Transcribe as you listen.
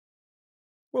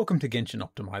Welcome to Genshin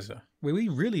Optimizer, where we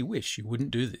really wish you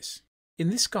wouldn't do this. In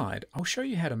this guide, I'll show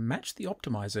you how to match the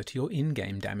optimizer to your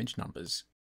in-game damage numbers.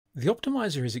 The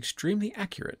optimizer is extremely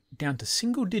accurate, down to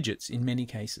single digits in many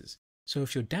cases, so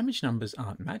if your damage numbers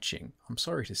aren't matching, I'm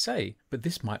sorry to say, but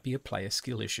this might be a player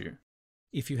skill issue.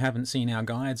 If you haven't seen our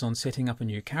guides on setting up a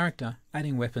new character,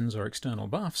 adding weapons or external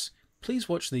buffs, please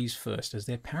watch these first as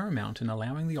they're paramount in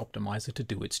allowing the optimizer to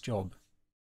do its job.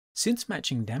 Since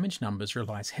matching damage numbers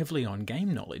relies heavily on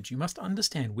game knowledge, you must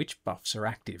understand which buffs are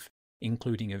active,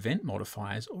 including event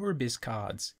modifiers or abyss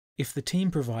cards, if the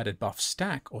team provided buff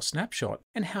stack or snapshot,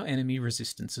 and how enemy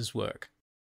resistances work.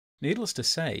 Needless to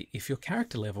say, if your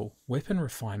character level, weapon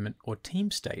refinement, or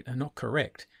team state are not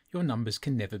correct, your numbers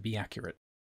can never be accurate.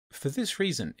 For this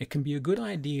reason, it can be a good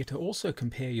idea to also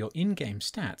compare your in-game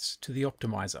stats to the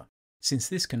optimizer, since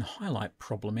this can highlight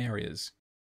problem areas.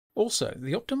 Also,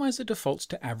 the optimizer defaults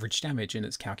to average damage in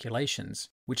its calculations,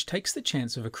 which takes the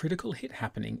chance of a critical hit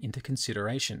happening into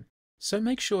consideration, so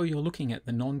make sure you're looking at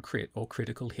the non-crit or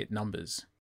critical hit numbers.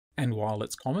 And while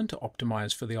it's common to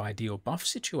optimize for the ideal buff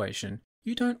situation,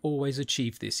 you don't always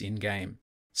achieve this in-game,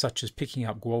 such as picking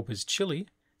up Guoba's Chili,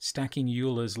 stacking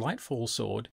Eula's Lightfall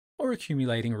Sword, or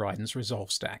accumulating Raiden's Resolve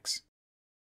stacks.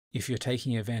 If you're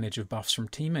taking advantage of buffs from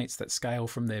teammates that scale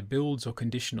from their builds or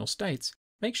conditional states,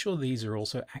 make sure these are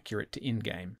also accurate to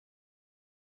in-game.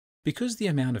 Because the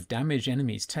amount of damage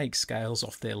enemies take scales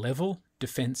off their level,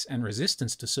 defense, and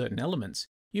resistance to certain elements,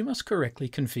 you must correctly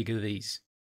configure these.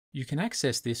 You can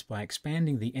access this by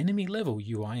expanding the enemy level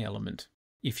UI element.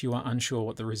 If you are unsure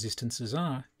what the resistances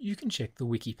are, you can check the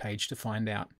wiki page to find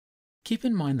out. Keep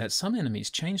in mind that some enemies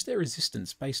change their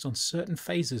resistance based on certain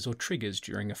phases or triggers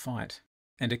during a fight.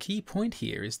 And a key point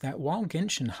here is that while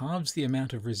Genshin halves the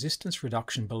amount of resistance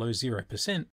reduction below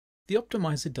 0%, the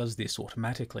optimizer does this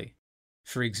automatically.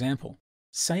 For example,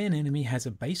 say an enemy has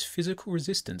a base physical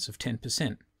resistance of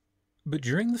 10%, but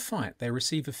during the fight they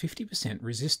receive a 50%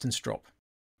 resistance drop.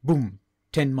 Boom!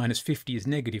 10 minus 50 is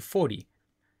negative 40.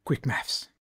 Quick maths.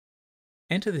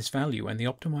 Enter this value and the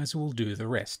optimizer will do the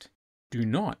rest. Do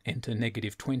not enter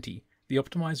negative 20. The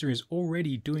optimizer is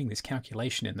already doing this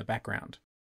calculation in the background.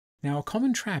 Now, a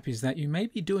common trap is that you may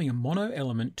be doing a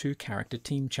mono-element 2-character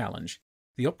team challenge.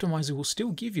 The optimizer will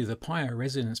still give you the Pyre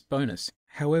Resonance bonus.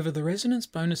 However, the resonance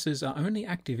bonuses are only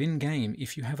active in-game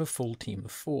if you have a full team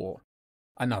of 4.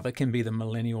 Another can be the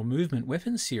Millennial Movement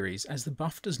weapon series, as the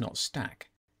buff does not stack.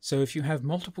 So if you have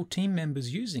multiple team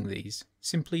members using these,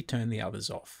 simply turn the others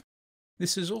off.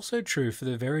 This is also true for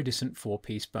the Veridicent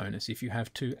 4-piece bonus if you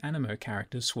have 2 Anemo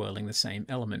characters swirling the same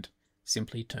element.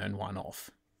 Simply turn one off.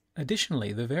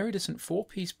 Additionally, the Veridicent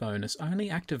 4-piece bonus only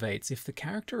activates if the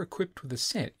character equipped with a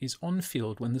set is on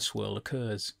field when the swirl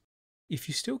occurs. If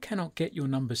you still cannot get your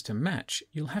numbers to match,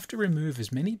 you'll have to remove as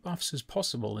many buffs as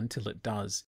possible until it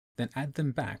does, then add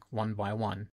them back one by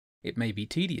one. It may be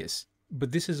tedious,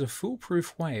 but this is a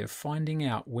foolproof way of finding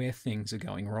out where things are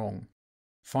going wrong.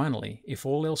 Finally, if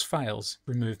all else fails,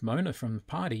 remove Mona from the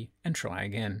party and try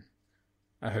again.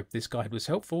 I hope this guide was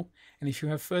helpful, and if you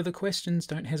have further questions,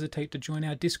 don't hesitate to join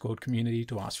our Discord community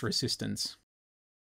to ask for assistance.